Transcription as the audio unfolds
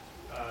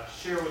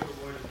share what the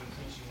Lord has been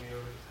teaching me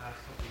over the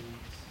past couple of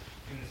weeks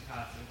in this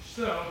passage.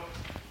 So,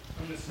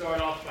 I'm going to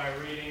start off by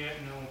reading it,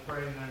 and then we'll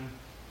pray, and then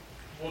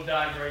we'll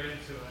dive right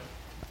into it.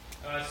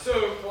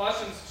 So,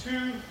 Colossians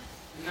 2,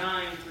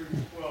 9 through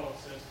 12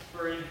 says,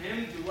 "For in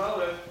him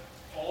dwelleth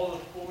all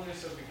the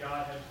fullness of the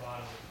Godhead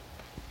bodily,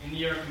 and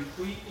ye are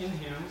complete in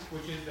him,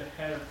 which is the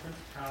head of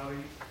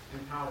principality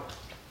and power.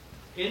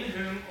 In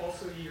whom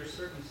also ye are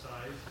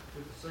circumcised,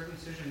 with the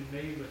circumcision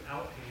made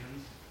without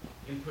hands,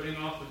 in putting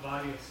off the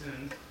body of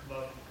sins,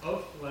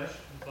 of flesh,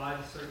 by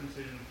the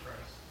circumcision of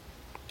Christ.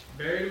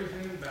 Buried with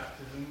him in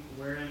baptism,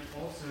 wherein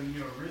also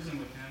ye are risen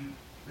with him,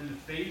 in the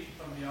faith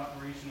of the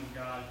operation of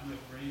God, who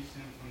hath raised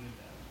him from the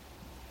dead."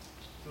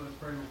 So let's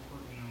pray real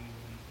quick, and then we'll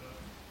get into it.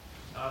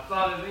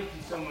 Father, thank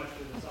you so much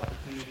for this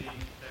opportunity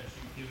that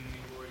you've given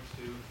me, Lord,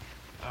 to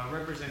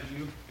represent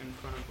you in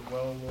front of the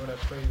well. Lord, I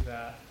pray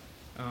that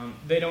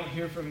they don't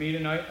hear from me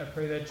tonight. I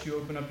pray that you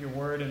open up your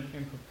word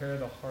and prepare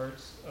the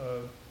hearts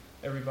of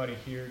everybody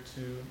here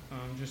to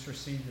just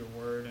receive your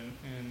word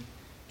and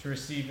to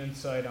receive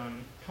insight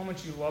on how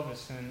much you love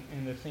us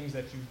and the things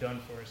that you've done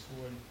for us,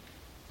 Lord.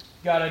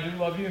 God, I do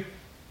love you.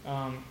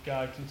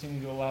 God,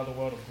 continue to allow the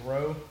well to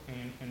grow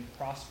and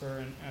prosper,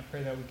 and I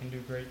pray that we can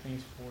do great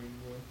things for you,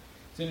 Lord.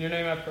 It's in your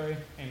name I pray.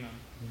 Amen.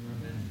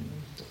 Amen.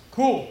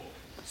 Cool.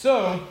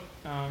 So,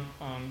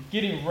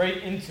 getting right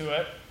into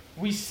it,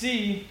 we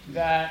see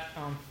that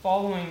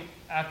following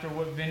after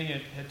what Vinny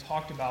had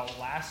talked about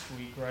last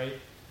week, right?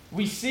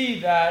 We see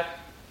that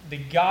the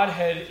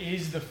Godhead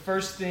is the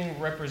first thing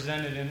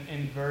represented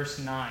in verse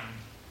 9.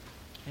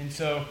 And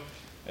so,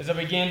 as I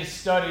began to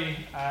study,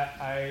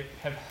 I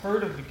have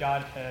heard of the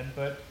Godhead,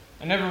 but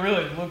I never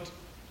really looked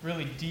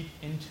really deep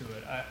into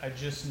it. I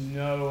just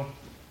know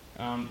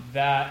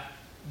that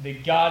the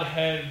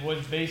Godhead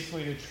was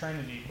basically the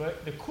Trinity.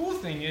 But the cool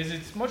thing is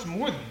it's much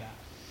more than that.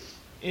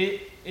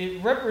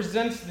 It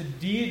represents the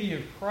deity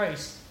of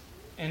Christ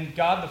and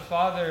God the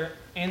Father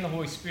and the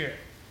Holy Spirit.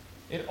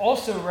 It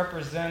also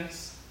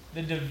represents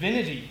the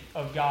divinity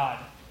of God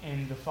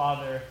and the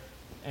Father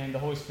and the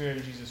Holy Spirit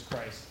of Jesus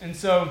Christ. And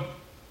so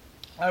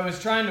I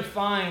was trying to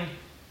find,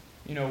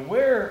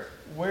 where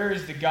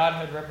is the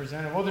Godhead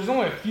represented? Well, there's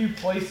only a few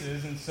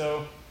places, and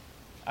so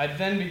I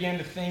then began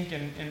to think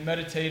and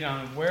meditate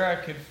on where I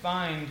could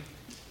find,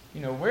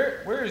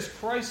 where is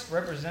Christ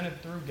represented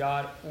through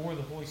God or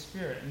the Holy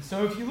Spirit? And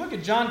so if you look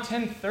at John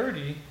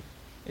 10:30,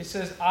 it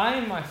says, "I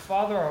and my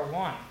Father are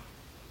one."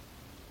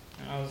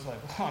 And I was like,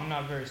 well, I'm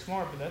not very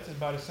smart, but that's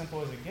about as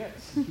simple as it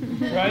gets,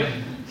 right?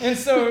 And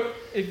so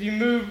if you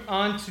move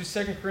on to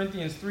 2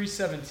 Corinthians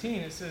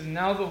 3:17, it says,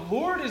 "Now the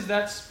Lord is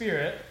that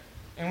Spirit,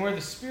 and where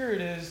the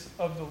Spirit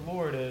of the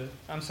Lord is,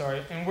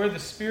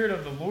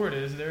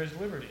 there is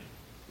liberty."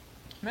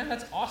 Man,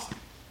 that's awesome.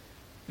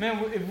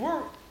 Man, if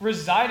we're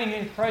residing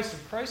in Christ,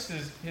 if Christ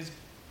has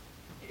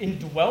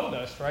indwelled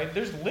us, right,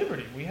 there's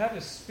liberty. We have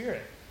His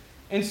Spirit.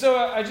 And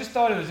so I just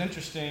thought it was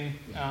interesting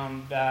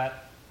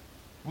that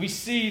we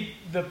see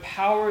the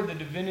power, the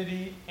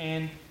divinity,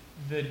 and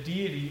the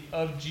deity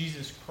of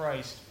Jesus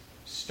Christ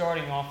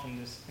starting off in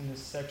this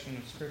section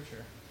of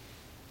Scripture.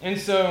 And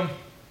so,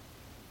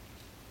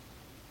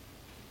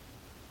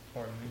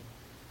 pardon me.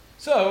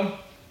 So,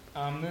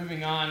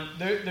 moving on,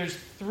 there's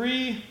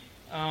three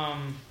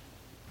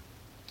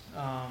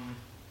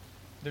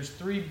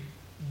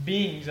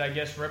beings, I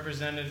guess,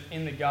 represented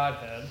in the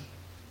Godhead.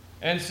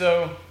 And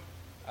so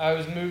I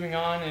was moving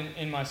on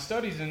in my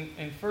studies,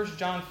 and 1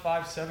 John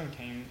 5:7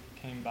 came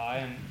by,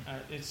 and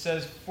it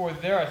says, "For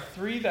there are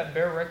three that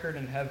bear record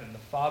in heaven, the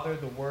Father,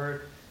 the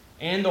Word,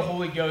 and the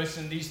Holy Ghost,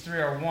 and these three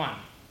are one."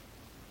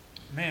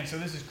 Man, so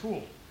this is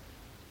cool.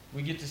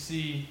 We get to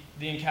see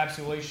the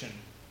encapsulation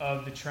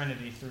of the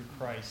Trinity through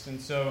Christ.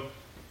 And so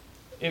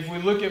if we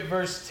look at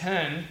verse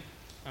 10,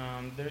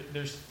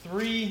 there's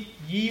three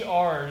 "ye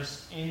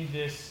are's" in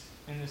this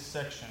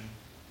section.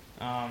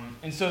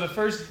 And so the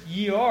first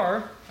 "ye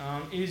are"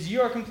 is "ye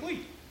are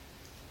complete."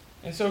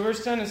 And so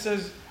verse 10, it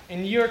says,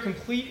 "And ye are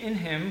complete in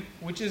him,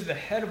 which is the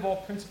head of all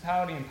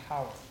principality and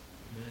power."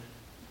 Amen.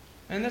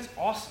 And that's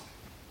awesome.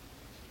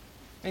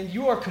 And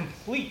you are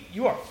complete.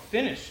 You are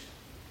finished.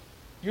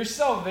 Your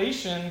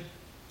salvation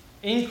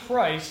in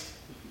Christ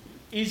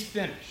is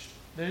finished.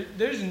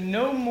 There's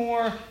no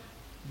more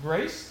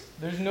grace.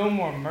 There's no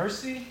more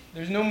mercy.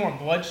 There's no more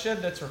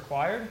bloodshed that's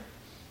required.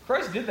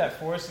 Christ did that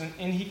for us,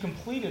 and He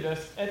completed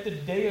us at the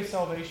day of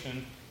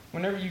salvation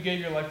whenever you gave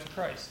your life to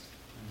Christ.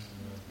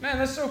 Man,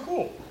 that's so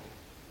cool.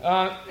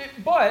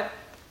 But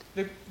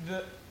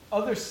the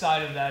other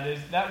side of that is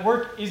that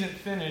work isn't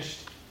finished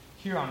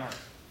here on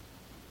earth,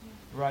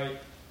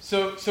 right?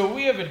 So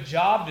we have a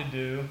job to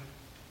do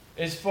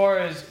as far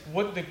as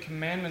what the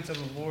commandments of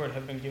the Lord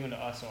have been given to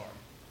us are.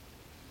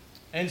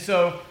 And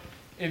so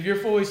if you're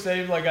fully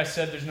saved, like I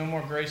said, there's no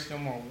more grace, no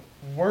more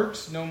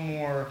works, no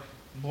more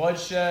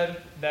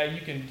bloodshed that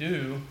you can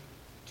do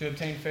to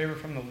obtain favor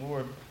from the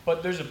Lord.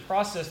 But there's a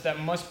process that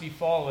must be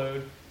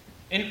followed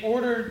in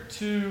order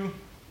to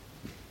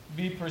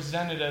be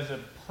presented as a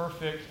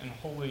perfect and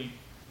holy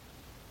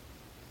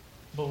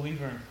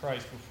believer in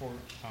Christ before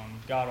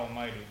God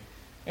Almighty.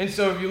 And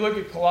so if you look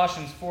at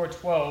Colossians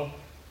 4:12,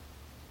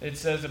 it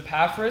says,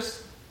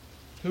 Epaphras,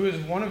 who is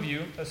one of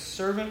you, a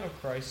servant of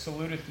Christ,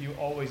 saluteth you,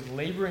 always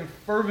laboring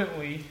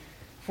fervently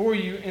for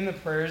you in the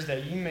prayers,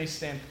 that ye may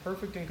stand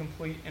perfect and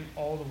complete in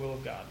all the will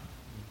of God.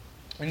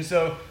 And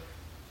so,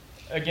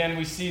 again,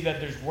 we see that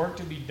there's work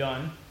to be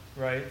done,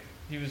 right?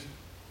 He was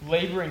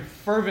laboring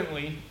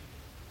fervently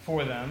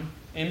for them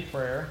in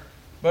prayer.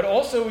 But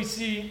also we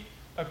see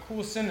a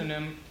cool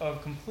synonym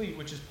of complete,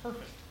 which is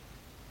perfect.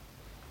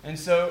 And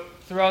so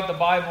throughout the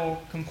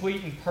Bible,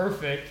 complete and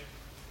perfect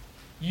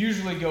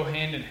usually go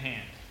hand in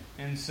hand.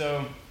 And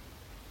so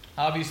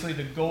obviously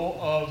the goal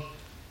of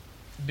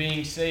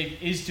being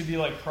saved is to be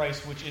like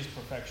Christ, which is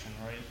perfection,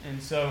 right?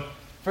 And so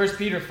 1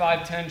 Peter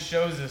 5:10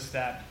 shows us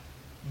that.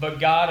 But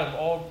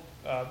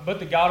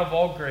the God of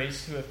all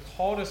grace, who hath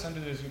called us unto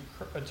this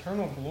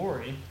eternal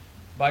glory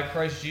by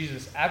Christ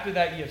Jesus, after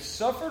that ye have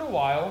suffered a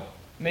while,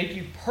 make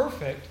you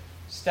perfect,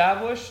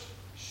 established,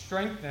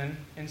 strengthen,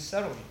 and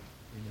settle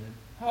you. Amen.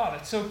 Oh,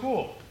 that's so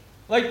cool.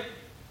 Like,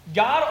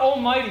 God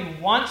Almighty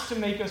wants to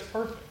make us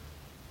perfect.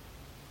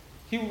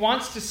 He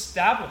wants to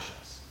establish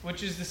us,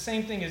 which is the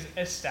same thing as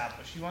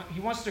establish. He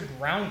wants to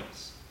ground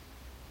us.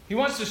 He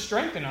wants to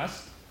strengthen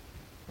us,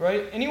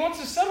 right? And He wants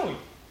to settle you.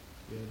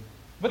 Good.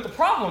 But the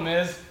problem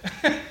is,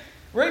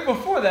 right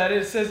before that,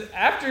 it says,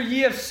 after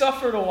ye have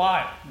suffered a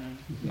while.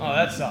 Oh,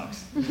 that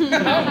sucks. I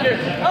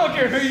don't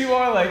care who you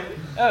are. Like,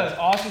 that was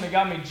awesome. It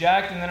got me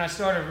jacked. And then I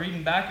started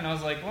reading back, and I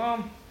was like,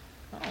 well,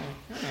 I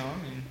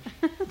mean,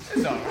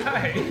 it's all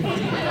right.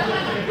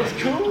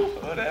 It's cool,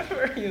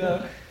 whatever, you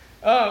know.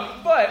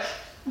 But,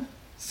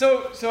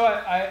 so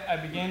I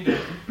began to,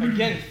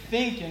 again,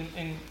 think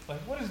and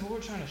like, what is the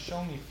Lord trying to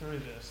show me through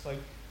this? Like,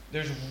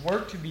 there's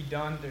work to be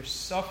done. There's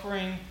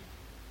suffering.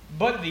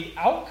 But the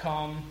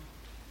outcome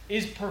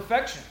is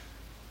perfection.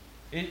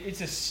 It's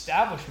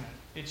establishment.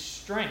 It's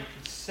strength.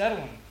 It's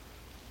settling.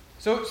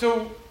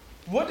 So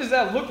what does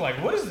that look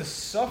like? What does the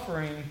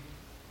suffering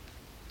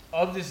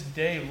of this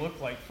day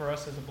look like for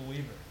us as a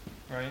believer?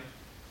 Right?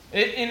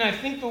 And I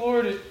think the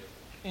Lord,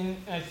 and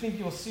I think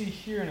you'll see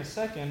here in a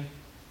second,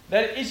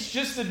 that it's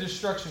just the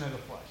destruction of the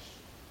flesh.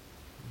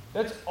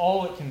 That's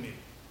all it can be.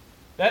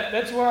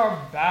 That's where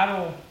our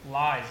battle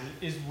lies,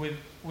 is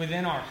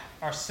within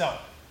our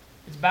self.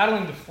 It's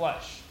battling the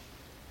flesh.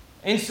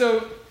 And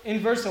so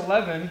in verse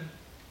 11,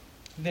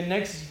 the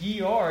next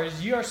ye are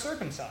is ye are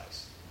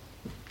circumcised.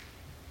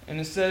 And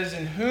it says,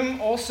 in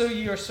whom also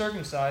ye are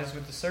circumcised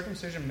with the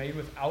circumcision made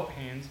without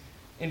hands,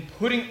 in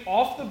putting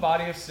off the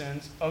body of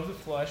sins of the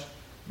flesh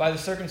by the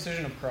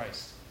circumcision of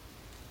Christ.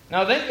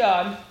 Now thank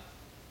God,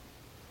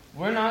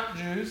 we're not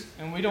Jews,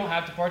 and we don't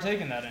have to partake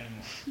in that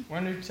anymore.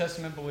 We're New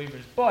Testament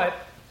believers. But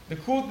the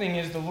cool thing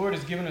is the Lord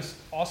has given us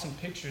awesome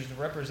pictures to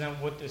represent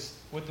what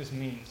this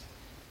means.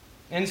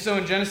 And so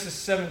in Genesis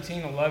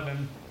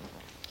 17:11,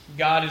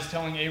 God is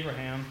telling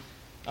Abraham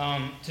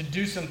to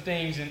do some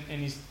things,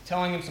 and He's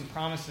telling him some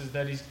promises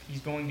that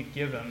He's going to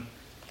give him.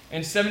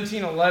 In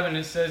 17:11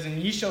 it says, and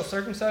ye shall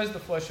circumcise the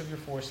flesh of your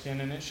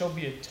foreskin, and it shall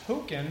be a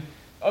token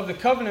of the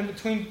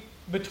covenant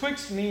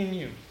betwixt me and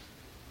you.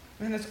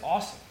 Man, that's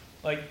awesome.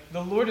 Like,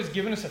 the Lord has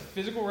given us a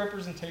physical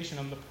representation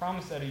of the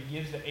promise that He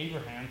gives to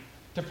Abraham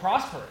to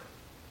prosper it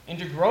and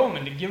to grow him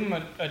and to give him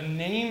a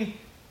name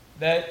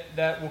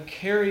that will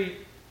carry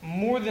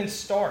more than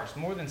stars,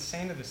 more than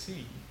sand of the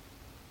sea.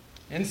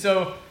 And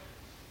so,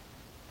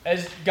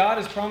 as God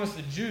has promised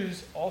the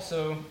Jews,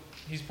 also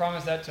He's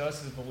promised that to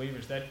us as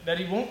believers, that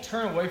He won't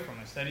turn away from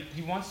us, that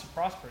He wants to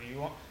prosper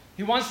you.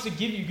 He wants to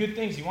give you good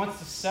things. He wants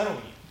to settle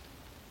you.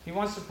 He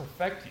wants to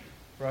perfect you,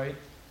 right?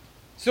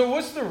 So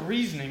what's the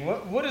reasoning?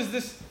 What does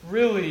this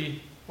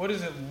really, what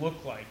does it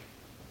look like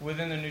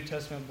within the New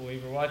Testament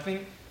believer? Well, I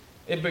think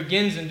it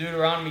begins in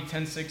Deuteronomy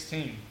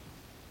 10:16. It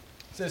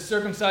says,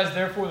 circumcise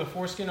therefore the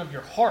foreskin of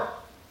your heart,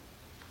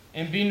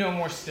 and be no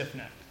more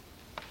stiff-necked.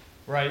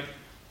 Right?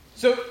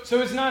 So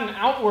it's not an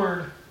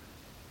outward,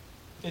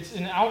 it's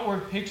an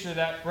outward picture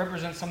that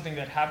represents something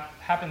that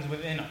happens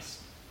within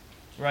us.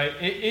 Right?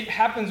 It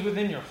happens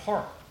within your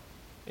heart.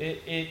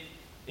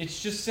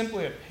 It's just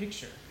simply a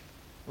picture.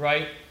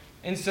 Right?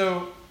 And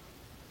so,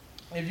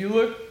 if you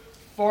look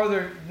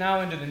farther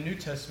now into the New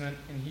Testament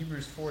in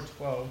Hebrews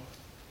 4:12,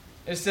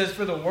 it says,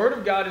 for the word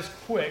of God is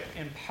quick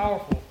and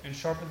powerful and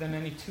sharper than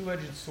any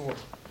two-edged sword,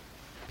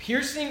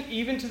 piercing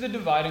even to the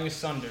dividing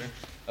asunder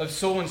of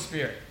soul and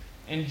spirit,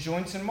 and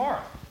joints and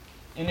marrow.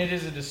 And it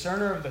is a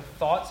discerner of the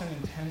thoughts and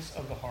intents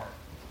of the heart.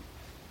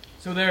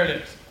 So there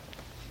it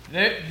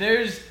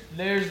is.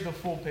 There's the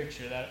full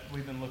picture that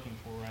we've been looking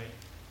for,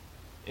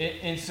 right?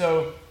 And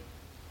so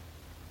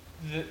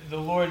the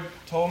Lord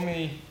told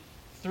me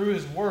through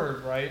His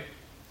word, right?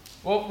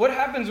 Well, what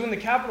happens when the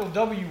capital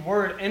W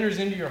word enters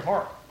into your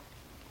heart?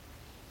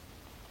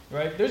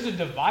 Right? There's a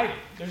dividing.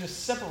 There's a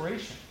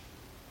separation.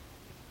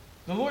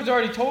 The Lord's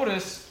already told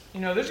us,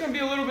 there's going to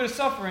be a little bit of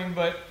suffering,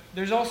 but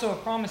there's also a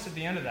promise at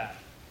the end of that.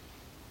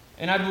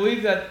 And I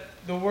believe that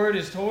the Word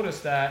has told us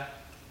that,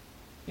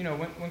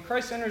 when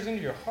Christ enters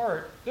into your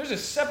heart, there's a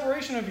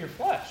separation of your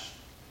flesh.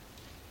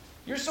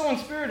 your soul and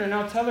spirit are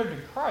now tethered to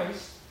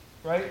Christ,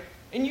 right?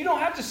 And you don't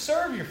have to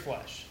serve your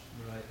flesh.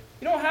 Right.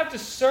 You don't have to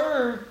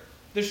serve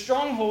the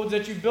strongholds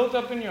that you built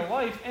up in your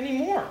life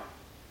anymore.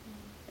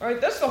 Right?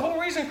 That's the whole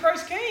reason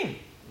Christ came.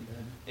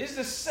 Amen. Is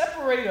to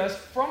separate us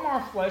from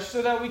our flesh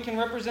so that we can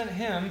represent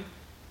Him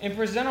and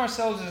present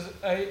ourselves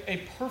as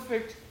a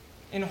perfect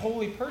and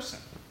holy person.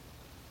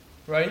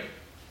 Right?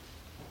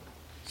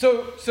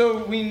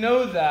 So we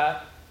know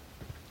that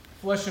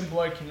flesh and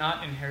blood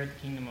cannot inherit the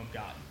kingdom of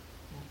God.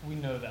 We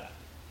know that.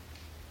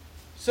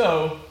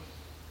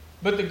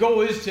 But the goal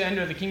is to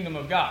enter the kingdom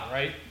of God,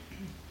 right?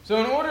 So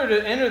in order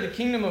to enter the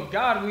kingdom of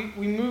God,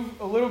 we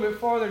move a little bit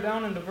farther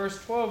down into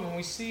verse 12, and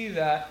we see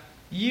that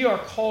ye are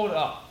called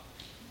up.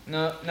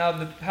 Now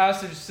the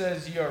passage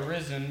says ye are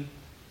risen,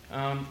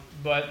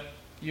 but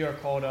ye are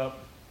called up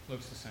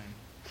looks the same.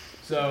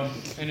 So,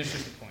 and it's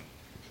just a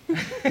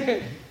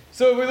point.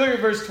 So if we look at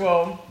verse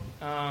 12,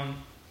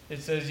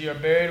 it says, ye are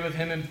buried with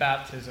him in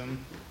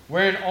baptism,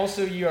 wherein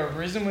also ye are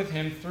risen with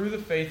him through the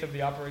faith of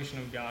the operation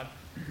of God,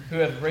 who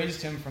hath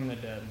raised him from the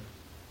dead.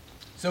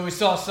 So we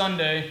saw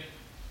Sunday,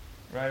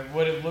 right,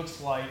 what it looks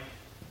like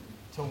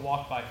to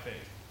walk by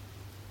faith.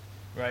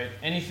 Right?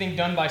 Anything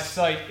done by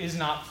sight is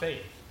not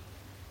faith.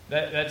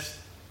 That's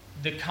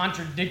the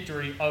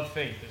contradictory of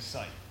faith is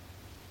sight.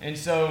 And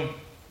so,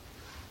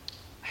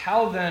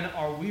 how then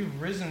are we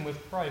risen with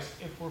Christ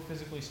if we're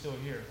physically still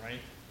here, right?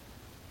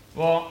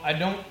 Well, I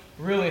don't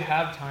really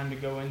have time to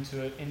go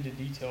into it into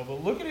detail,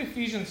 but look at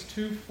Ephesians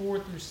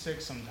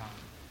 2:4-6 sometime.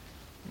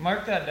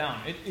 Mark that down.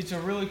 It's a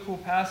really cool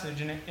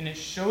passage, and it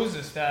shows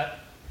us that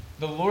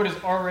the Lord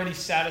has already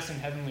sat us in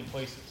heavenly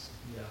places.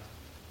 Yeah.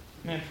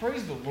 Man,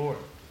 praise the Lord,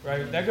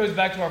 right? That goes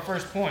back to our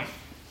first point.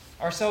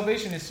 Our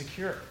salvation is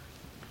secure.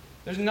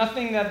 There's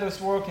nothing that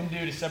this world can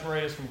do to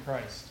separate us from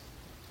Christ,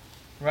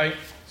 right?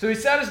 So He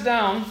sat us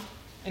down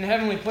in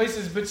heavenly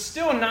places, but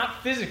still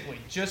not physically,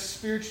 just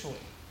spiritually,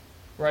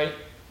 right?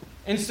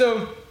 And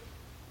so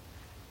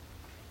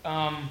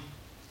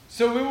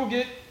we will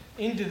get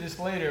into this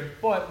later,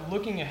 but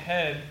looking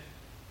ahead,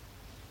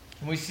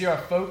 we see our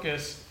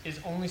focus is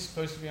only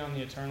supposed to be on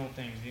the eternal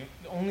things,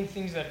 the only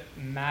things that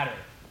matter,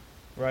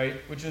 right?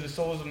 Which are the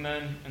souls of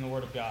men and the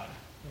Word of God.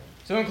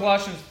 So in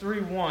Colossians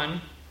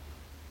 3:1,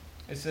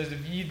 it says,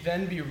 if ye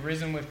then be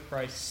risen with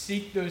Christ,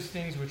 seek those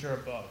things which are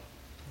above,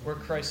 where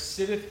Christ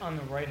sitteth on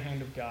the right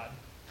hand of God.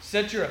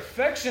 Set your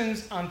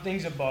affections on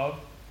things above,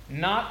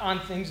 not on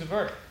things of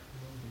earth.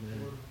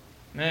 Amen.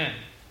 Man,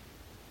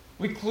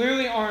 we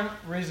clearly aren't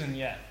risen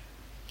yet,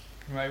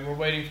 right? We're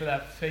waiting for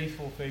that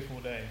faithful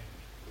day.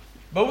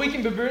 But we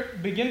can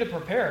begin to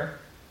prepare,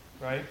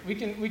 right? We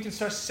can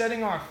start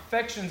setting our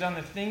affections on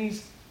the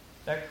things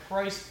that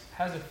Christ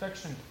has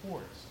affection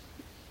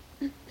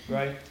towards,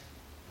 right?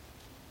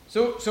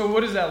 So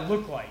what does that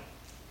look like?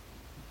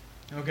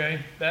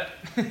 Okay, that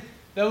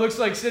looks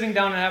like sitting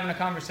down and having a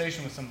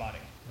conversation with somebody,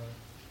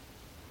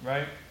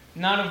 right?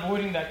 Not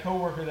avoiding that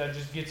coworker that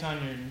just gets on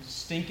your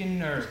stinking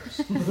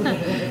nerves,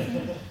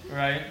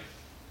 right?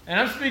 And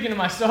I'm speaking to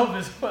myself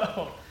as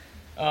well.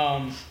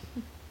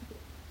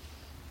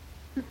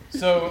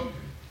 So,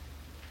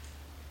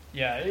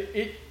 yeah,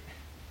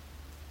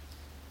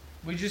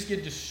 we just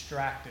get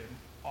distracted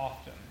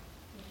often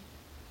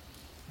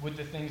with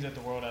the things that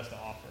the world has to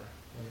offer.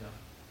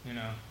 Yeah. You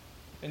know,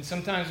 and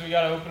sometimes we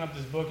got to open up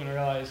this book and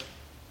realize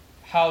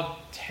how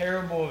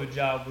terrible of a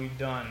job we've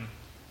done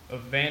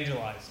of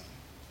evangelizing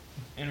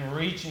and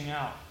reaching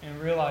out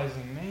and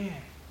realizing, man,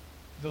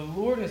 the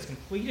Lord has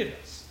completed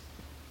us.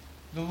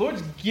 The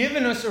Lord's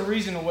given us a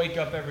reason to wake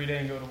up every day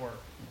and go to work.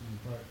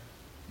 Right.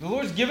 The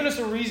Lord's given us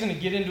a reason to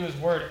get into His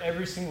Word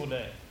every single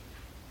day,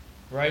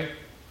 right?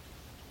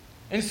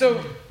 And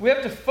so we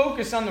have to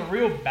focus on the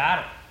real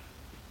battle.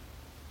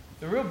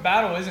 The real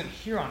battle isn't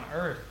here on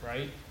earth,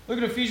 right? Look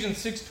at Ephesians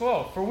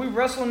 6:12. For we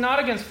wrestle not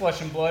against flesh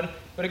and blood,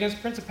 but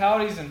against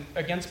principalities and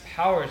against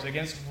powers,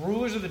 against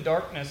rulers of the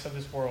darkness of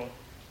this world,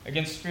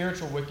 against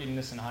spiritual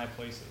wickedness in high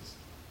places.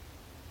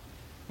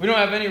 We don't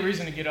have any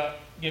reason to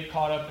get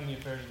caught up in the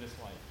affairs of this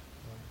life.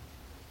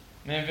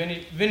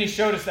 Man, Vinny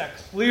showed us that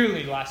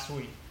clearly last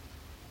week,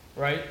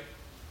 right?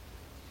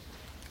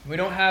 We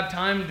don't have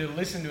time to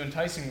listen to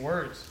enticing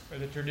words or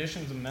the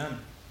traditions of men.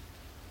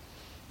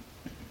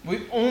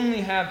 We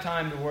only have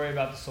time to worry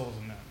about the souls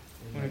of men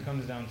when it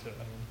comes down to it.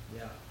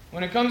 Yeah.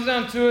 When it comes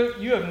down to it,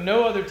 you have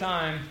no other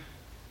time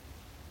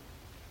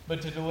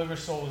but to deliver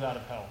souls out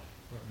of hell.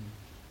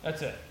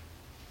 That's it.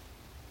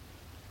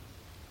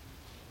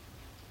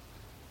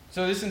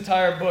 So this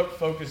entire book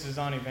focuses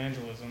on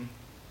evangelism.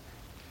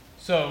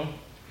 So,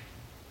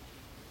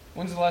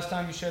 when's the last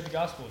time you shared the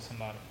gospel with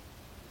somebody?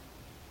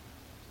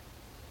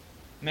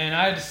 Man,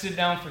 I had to sit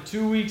down for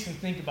 2 weeks and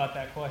think about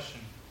that question.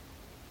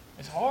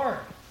 It's hard.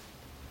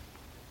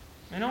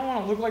 Man, I don't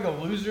want to look like a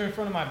loser in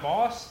front of my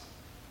boss.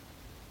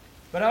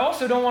 But I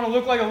also don't want to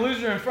look like a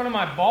loser in front of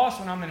my boss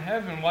when I'm in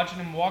heaven watching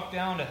him walk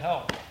down to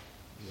hell.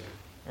 Yeah.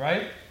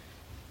 Right?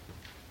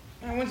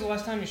 Man, when's the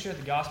last time you shared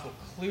the gospel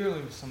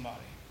clearly with somebody?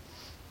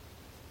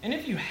 And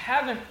if you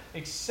haven't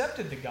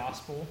accepted the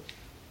gospel,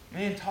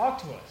 man,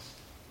 talk to us.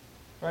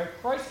 Right?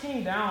 Christ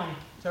came down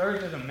to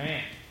earth as a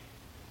man.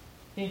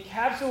 He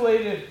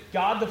encapsulated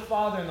God the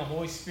Father and the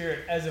Holy Spirit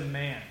as a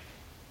man.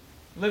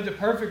 Lived a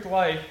perfect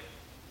life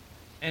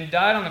and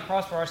died on the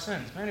cross for our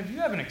sins. Man, if you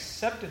haven't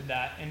accepted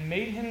that and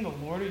made him the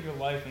Lord of your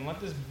life and let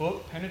this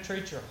book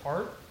penetrate your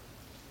heart,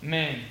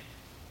 man,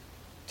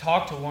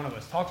 talk to one of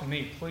us. Talk to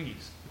me,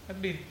 please.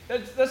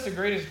 That's the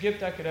greatest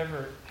gift I could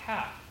ever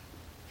have.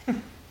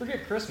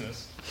 Forget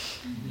Christmas.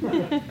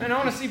 Man, I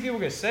want to see people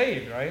get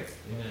saved, right?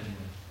 Amen.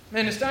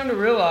 Man, it's time to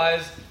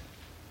realize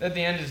that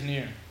the end is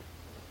near.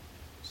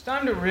 It's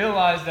time to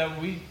realize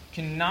that we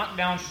can knock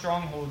down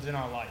strongholds in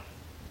our life.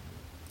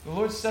 The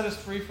Lord set us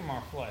free from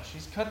our flesh.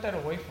 He's cut that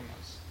away from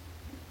us.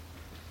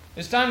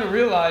 It's time to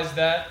realize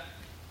that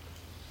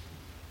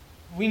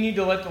we need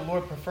to let the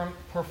Lord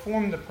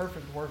perform the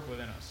perfect work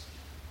within us,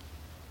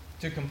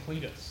 to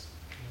complete us,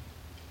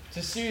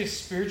 to see us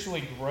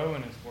spiritually grow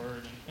in His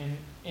Word and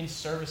in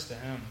service to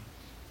Him.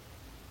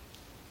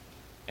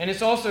 And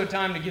it's also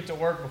time to get to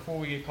work before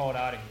we get called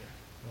out of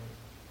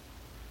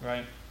here.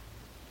 Right?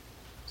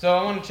 So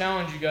I want to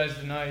challenge you guys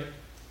tonight.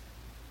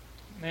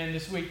 Man,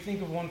 this week,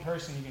 think of one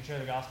person you can share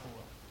the gospel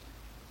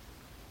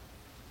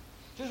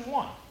with. Just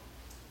one.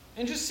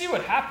 And just see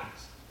what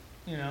happens.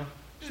 You know?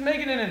 Just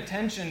make it an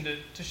intention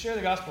to share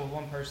the gospel with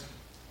one person.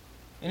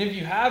 And if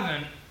you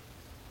haven't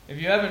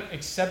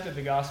accepted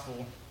the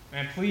gospel,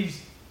 man,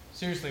 please,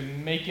 seriously,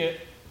 make it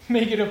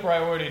a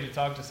priority to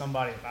talk to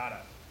somebody about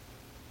it.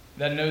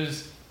 That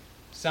knows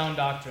sound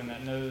doctrine,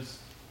 that knows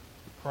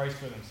Christ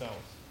for themselves.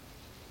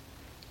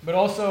 But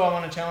also, I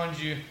want to challenge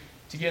you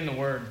to get in the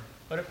Word.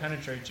 Let it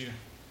penetrate you.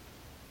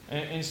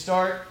 And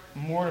start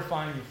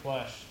mortifying your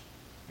flesh.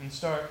 And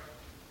start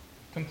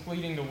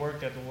completing the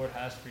work that the Lord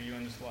has for you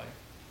in this life.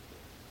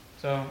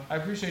 So, I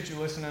appreciate you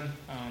listening.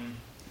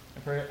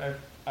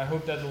 I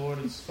hope that the Lord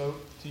has spoke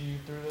to you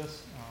through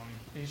this.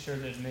 He sure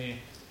did me.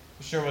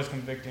 It sure was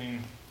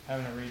convicting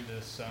having to read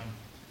this. So,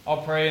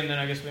 I'll pray, and then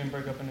I guess we can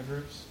break up into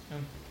groups. Yeah.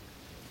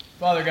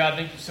 Father God,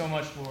 thank you so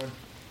much, Lord.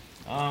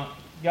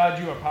 God,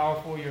 you are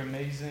powerful. You're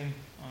amazing.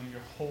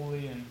 You're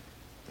holy. And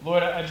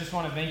Lord, I just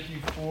want to thank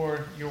you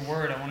for your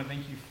word. I want to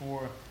thank you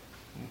for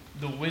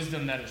the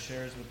wisdom that it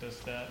shares with us,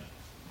 that,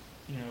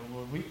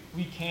 Lord,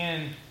 we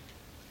can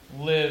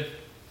live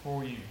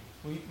for you.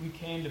 We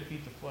can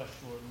defeat the flesh,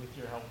 Lord, with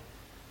your help.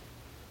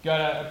 God,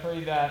 I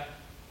pray that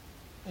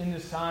in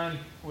this time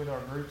with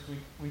our groups,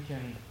 we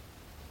can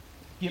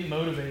get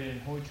motivated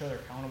and hold each other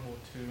accountable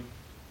to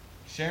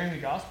sharing the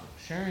gospel,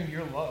 sharing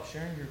your love,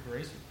 sharing your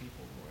grace with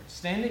people, Lord.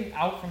 Standing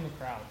out from the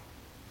crowd.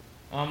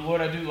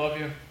 Lord, I do love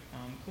you.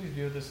 Please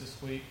be with us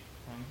this week.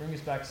 Bring us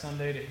back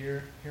Sunday to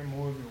hear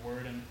more of your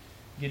word and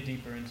get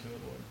deeper into it,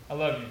 Lord. I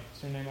love you.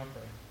 It's in your name I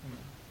pray.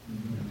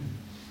 Amen.